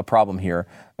a problem here,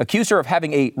 accused her of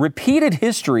having a repeated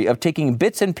history of taking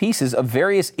bits and pieces of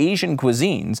various Asian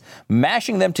cuisines,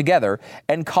 mashing them together,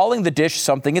 and calling the dish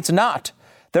something it's not.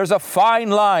 There's a fine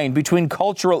line between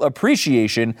cultural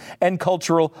appreciation and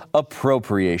cultural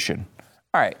appropriation.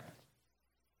 All right.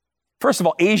 First of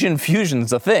all, Asian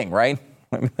fusion's a thing, right?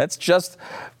 I mean, that's just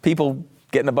people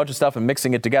getting a bunch of stuff and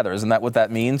mixing it together. Isn't that what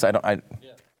that means?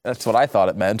 That's what I thought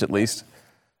it meant, at least.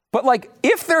 But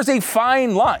if there's a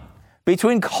fine line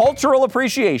between cultural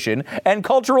appreciation and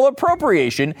cultural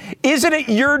appropriation, isn't it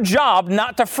your job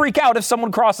not to freak out if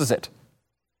someone crosses it?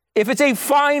 If it's a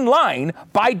fine line,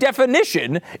 by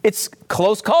definition, it's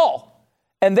close call.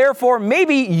 And therefore,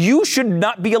 maybe you should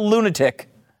not be a lunatic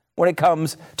when it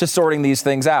comes to sorting these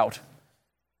things out.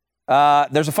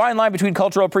 There's a fine line between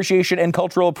cultural appreciation and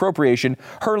cultural appropriation.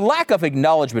 Her lack of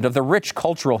acknowledgement of the rich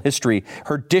cultural history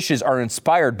her dishes are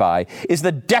inspired by is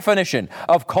the definition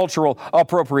of cultural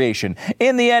appropriation.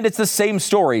 In the end, it's the same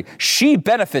story. She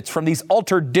benefits from these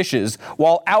altered dishes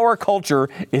while our culture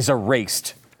is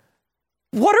erased.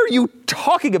 What are you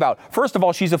talking about? First of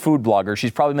all, she's a food blogger.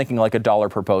 She's probably making like $1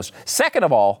 per post. Second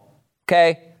of all,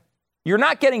 okay, you're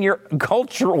not getting your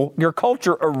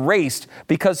culture erased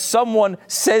because someone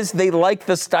says they like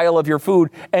the style of your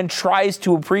food and tries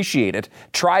to appreciate it,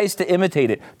 tries to imitate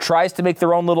it, tries to make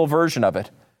their own little version of it.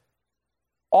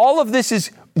 All of this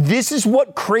is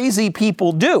what crazy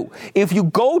people do. If you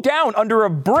go down under a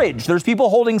bridge, there's people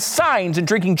holding signs and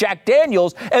drinking Jack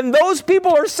Daniels, and those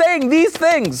people are saying these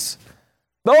things.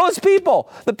 Those people,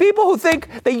 the people who think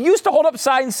they used to hold up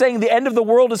signs saying the end of the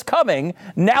world is coming,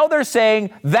 now they're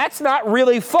saying that's not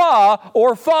really pho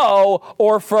or faux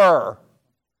or fur.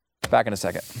 Back in a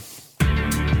second.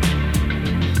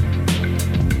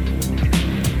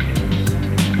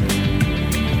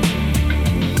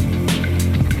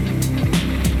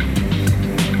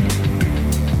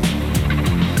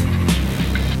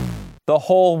 The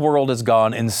whole world has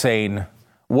gone insane.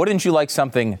 Wouldn't you like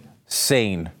something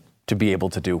sane to be able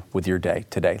to do with your day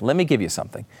today? Let me give you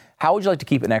something. How would you like to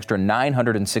keep an extra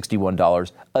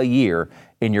 $961 a year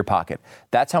in your pocket?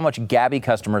 That's how much Gabi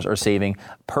customers are saving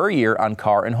per year on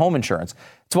car and home insurance.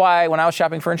 That's why when I was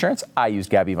shopping for insurance, I used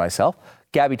Gabi myself.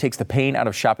 Gabi takes the pain out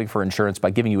of shopping for insurance by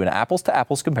giving you an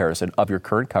apples-to-apples comparison of your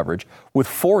current coverage with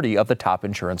 40 of the top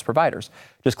insurance providers.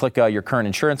 Just click your current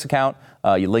insurance account,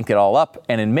 you link it all up,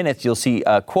 and in minutes you'll see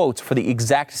quotes for the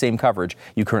exact same coverage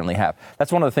you currently have.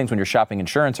 That's one of the things when you're shopping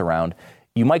insurance around.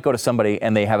 You might go to somebody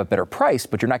and they have a better price,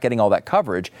 but you're not getting all that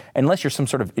coverage. Unless you're some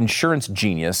sort of insurance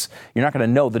genius, you're not going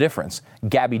to know the difference.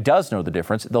 Gabi does know the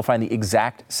difference. They'll find the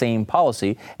exact same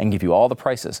policy and give you all the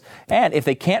prices. And if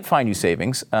they can't find you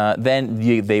savings, then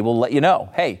they will let you know,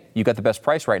 hey, you got the best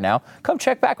price right now. Come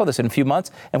check back with us in a few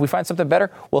months. And if we find something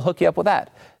better, we'll hook you up with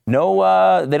that.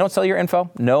 No, they don't sell your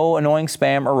info. No annoying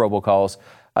spam or robocalls.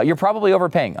 You're probably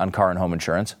overpaying on car and home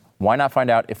insurance. Why not find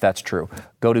out if that's true?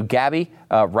 Go to Gabi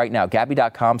right now,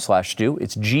 Gabi.com/Stu.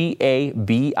 It's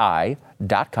GABI.com/Stu.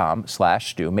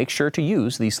 Make sure to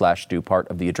use the /Stu part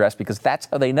of the address because that's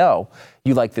how they know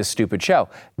you like this stupid show.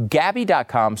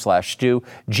 Gabi.com/Stu,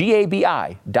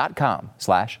 GABI.com/Stu.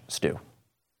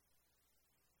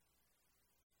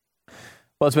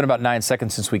 Well, it's been about 9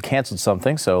 seconds since we canceled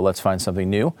something, so let's find something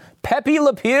new. Pepe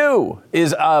Le Pew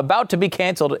is about to be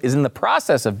canceled, is in the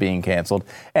process of being canceled,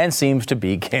 and seems to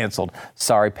be canceled.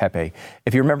 Sorry, Pepe.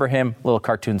 If you remember him, little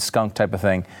cartoon skunk type of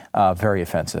thing, very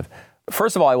offensive.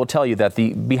 First of all, I will tell you that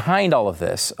behind all of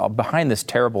this, behind this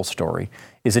terrible story,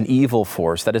 is an evil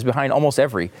force that is behind almost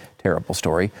every terrible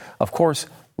story. Of course,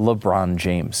 LeBron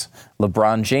James.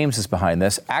 LeBron James is behind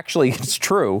this. Actually, it's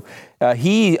true.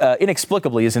 He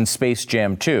inexplicably is in Space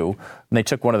Jam 2. And they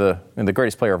took one of the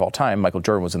greatest player of all time. Michael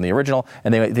Jordan was in the original,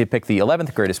 and they picked the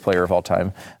 11th greatest player of all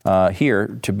time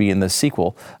here to be in the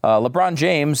sequel. LeBron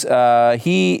James,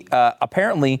 he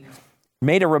apparently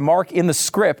made a remark in the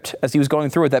script as he was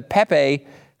going through it that Pepe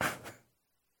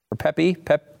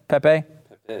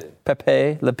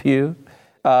Le Pew,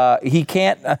 he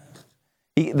can't.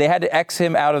 They had to X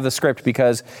him out of the script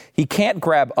because he can't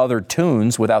grab other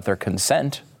tunes without their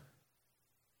consent.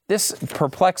 This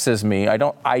perplexes me.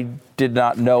 I did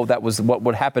not know that was what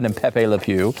would happen in Pepe Le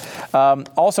Pew.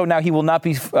 Also, now he will not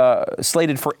be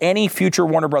slated for any future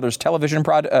Warner Brothers television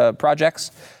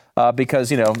projects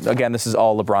because, again, this is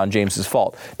all LeBron James's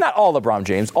fault. Not all LeBron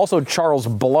James. Also, Charles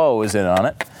Blow is in on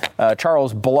it.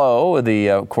 Charles Blow,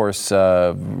 of course,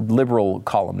 liberal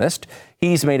columnist,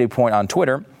 he's made a point on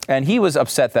Twitter. And he was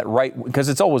upset that because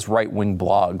it's always right-wing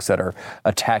blogs that are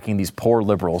attacking these poor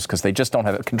liberals because they just don't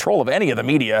have control of any of the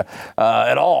media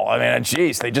at all. I mean,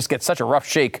 geez, they just get such a rough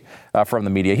shake from the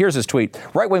media. Here's his tweet.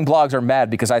 Right-wing blogs are mad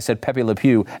because I said Pepe Le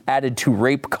Pew added to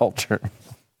rape culture.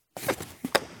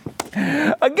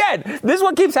 Again, this is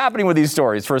what keeps happening with these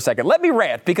stories for a second. Let me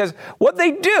rant because what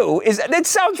they do is, it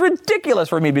sounds ridiculous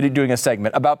for me to be doing a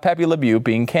segment about Pepe Le Pew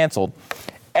being canceled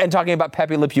and talking about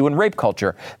Pepe Le Pew and rape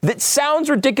culture. That sounds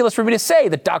ridiculous for me to say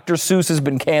that Dr. Seuss has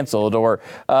been canceled or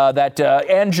that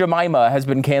Aunt Jemima has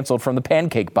been canceled from the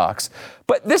Pancake Box.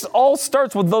 But this all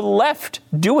starts with the left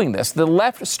doing this. The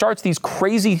left starts these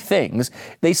crazy things.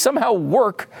 They somehow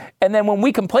work. And then when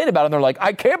we complain about it, they're like,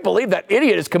 I can't believe that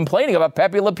idiot is complaining about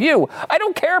Pepe Le Pew. I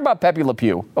don't care about Pepe Le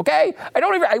Pew, okay?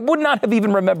 I would not have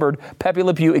even remembered Pepe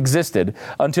Le Pew existed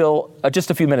until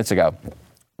just a few minutes ago.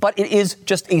 But it is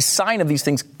just a sign of these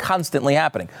things constantly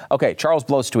happening. Okay, Charles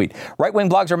Blow's tweet. Right-wing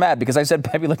blogs are mad because I said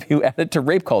Pepe Le Pew added to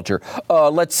rape culture.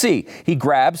 Let's see. He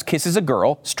grabs, kisses a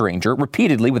girl, stranger,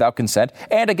 repeatedly without consent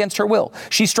and against her will.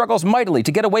 She struggles mightily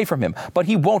to get away from him, but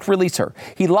he won't release her.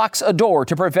 He locks a door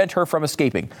to prevent her from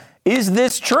escaping. Is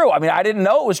this true? I mean, I didn't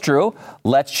know it was true.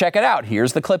 Let's check it out.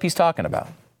 Here's the clip he's talking about.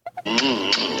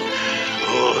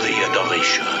 Oh, the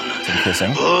adoration. Some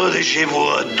kissing. Oh, the je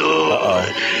vous adore.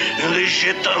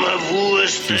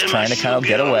 She's trying to kind of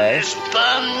get away.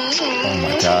 Oh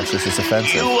my gosh, this is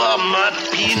offensive. You are my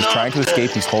peanut. She's trying to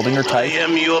escape. He's holding her tight. I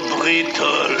am your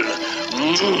brittle.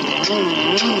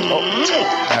 Oh,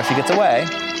 now she gets away.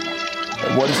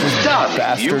 What does this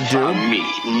bastard do?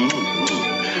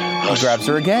 He grabs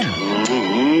her again.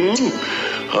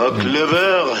 How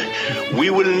clever. We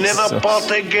will never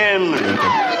part again.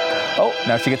 Oh,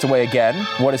 now she gets away again.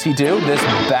 What does he do? This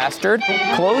bastard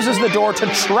closes the door to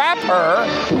trap her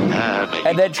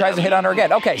and then tries to hit on her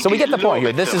again. Okay, so we get the point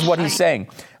here. This is what he's saying.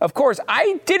 Of course,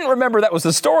 I didn't remember that was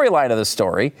the storyline of the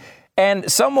story. And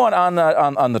someone on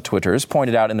the Twitters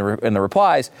pointed out in the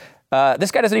replies,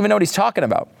 this guy doesn't even know what he's talking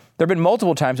about. There have been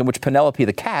multiple times in which Penelope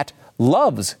the cat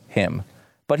loves him.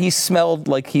 but he smelled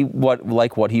like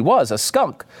what he was, a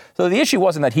skunk. So the issue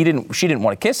wasn't that she didn't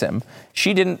want to kiss him.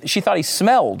 She thought he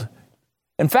smelled.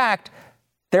 In fact,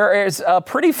 there is a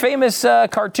pretty famous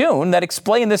cartoon that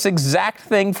explained this exact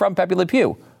thing from Pepe Le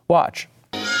Pew. Watch.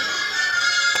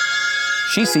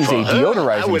 She sees For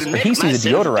her, I would make he sees a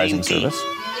myself deodorizing dainty. service.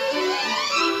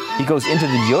 He goes into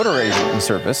the deodorizing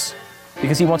service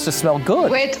because he wants to smell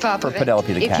good. Wait, Papa. for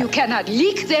Penelope the If cat. you cannot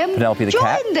lick them, Penelope the join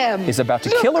cat them. is about to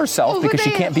Look, kill herself over because she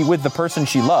there. can't be with the person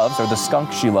she loves, or the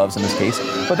skunk she loves in this case,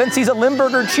 but then sees a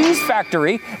Limburger cheese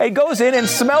factory and goes in and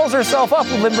smells herself up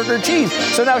with Limburger cheese.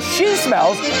 So now she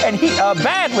smells and he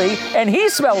badly, and he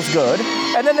smells good,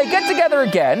 and then they get together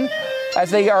again. As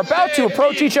they are about to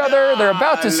approach each other, they're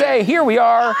about to say, "Here we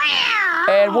are,"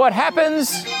 and what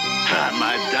happens? Ah,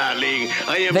 my darling,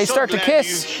 I am They so start to glad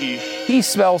kiss. you- He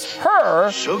smells her.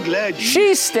 So glad you.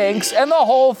 She stinks, and the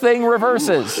whole thing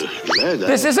reverses. Glad I-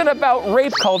 This isn't about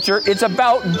rape culture, it's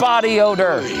about body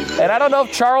odor. And I don't know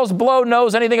if Charles Blow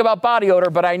knows anything about body odor,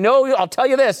 but I'll tell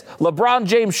you this, LeBron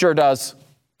James sure does.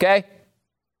 Okay?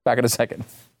 Back in a second.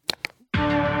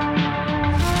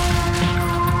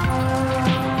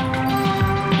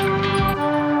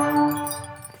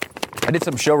 I did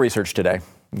some show research today,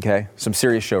 okay? Some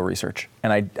serious show research.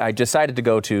 And I decided to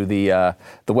go to the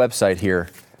website here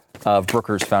of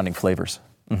Brooker's Founding Flavors.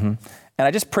 And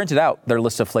I just printed out their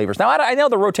list of flavors. Now, I know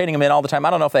they're rotating them in all the time. I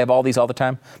don't know if they have all these all the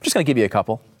time. I'm just going to give you a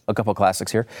couple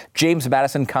classics here. James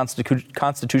Madison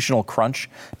Constitutional Crunch,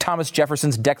 Thomas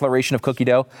Jefferson's Declaration of Cookie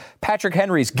Dough, Patrick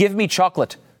Henry's Give Me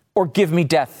Chocolate or Give Me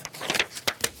Death.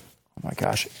 Oh my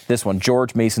gosh. This one,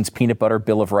 George Mason's Peanut Butter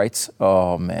Bill of Rights.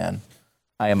 Oh man.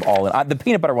 I am all in. The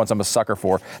peanut butter ones I'm a sucker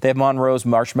for. They have Monroe's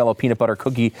Marshmallow Peanut Butter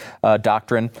Cookie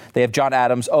Doctrine. They have John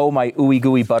Adams' Oh My Ooey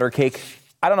Gooey Butter Cake.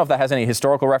 I don't know if that has any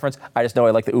historical reference. I just know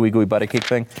I like the ooey gooey butter cake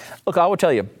thing. Look, I will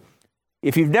tell you,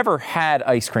 if you've never had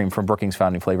ice cream from Brookings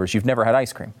Founding Flavors, you've never had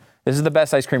ice cream. This is the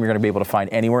best ice cream you're going to be able to find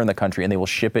anywhere in the country, and they will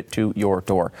ship it to your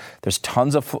door. There's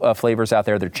tons of flavors out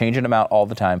there. They're changing them out all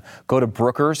the time. Go to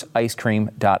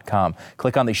brookersicecream.com.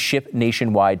 Click on the Ship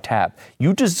Nationwide tab.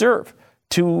 You deserve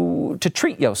to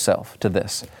treat yourself to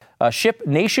this. Ship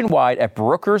nationwide at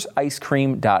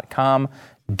brookersicecream.com.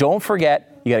 Don't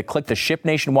forget, you got to click the Ship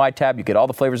Nationwide tab. You get all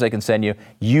the flavors they can send you.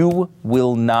 You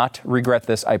will not regret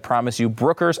this. I promise you.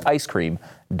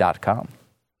 brookersicecream.com.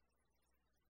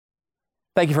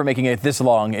 Thank you for making it this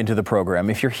long into the program.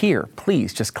 If you're here,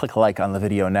 please just click like on the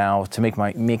video now to make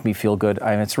me feel good.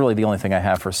 It's really the only thing I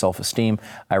have for self-esteem.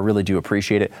 I really do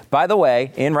appreciate it. By the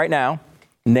way, in right now,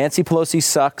 Nancy Pelosi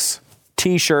Sucks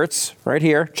T-shirts right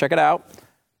here. Check it out.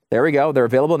 There we go. They're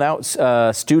available now.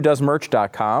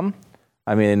 StuDoesMerch.com.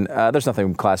 I mean, there's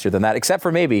nothing classier than that, except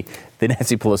for maybe the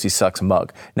Nancy Pelosi Sucks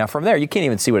mug. Now, from there, you can't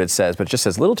even see what it says, but it just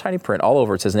says little tiny print all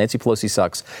over. It says Nancy Pelosi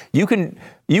Sucks. You can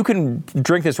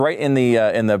drink this right in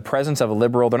the presence of a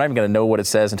liberal. They're not even going to know what it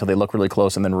says until they look really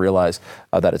close and then realize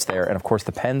that it's there. And of course,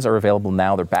 the pens are available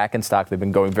now. They're back in stock. They've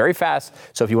been going very fast.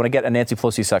 So if you want to get a Nancy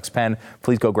Pelosi Sucks pen,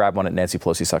 please go grab one at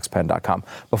nancypelosisuckspen.com.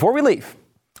 Before we leave,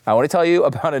 I want to tell you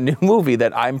about a new movie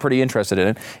that I'm pretty interested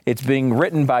in. It's being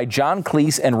written by John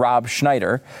Cleese and Rob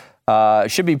Schneider.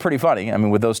 It should be pretty funny,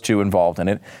 with those two involved in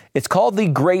it. It's called The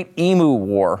Great Emu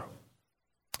War.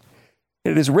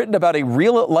 It is written about a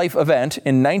real-life event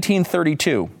in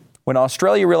 1932 when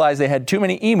Australia realized they had too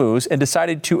many emus and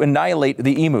decided to annihilate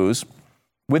the emus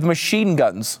with machine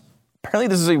guns. Apparently,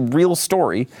 this is a real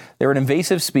story. They're an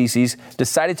invasive species,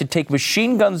 decided to take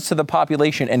machine guns to the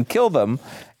population and kill them.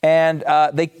 And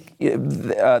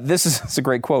this is a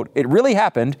great quote. It really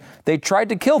happened. They tried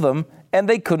to kill them, and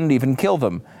they couldn't even kill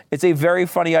them. It's a very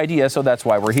funny idea, so that's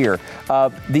why we're here.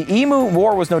 The Emu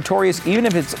War was notorious even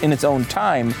if it's in its own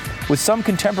time, with some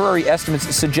contemporary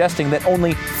estimates suggesting that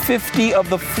only 50 of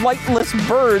the flightless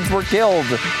birds were killed.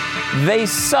 They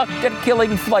sucked at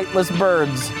killing flightless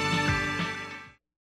birds.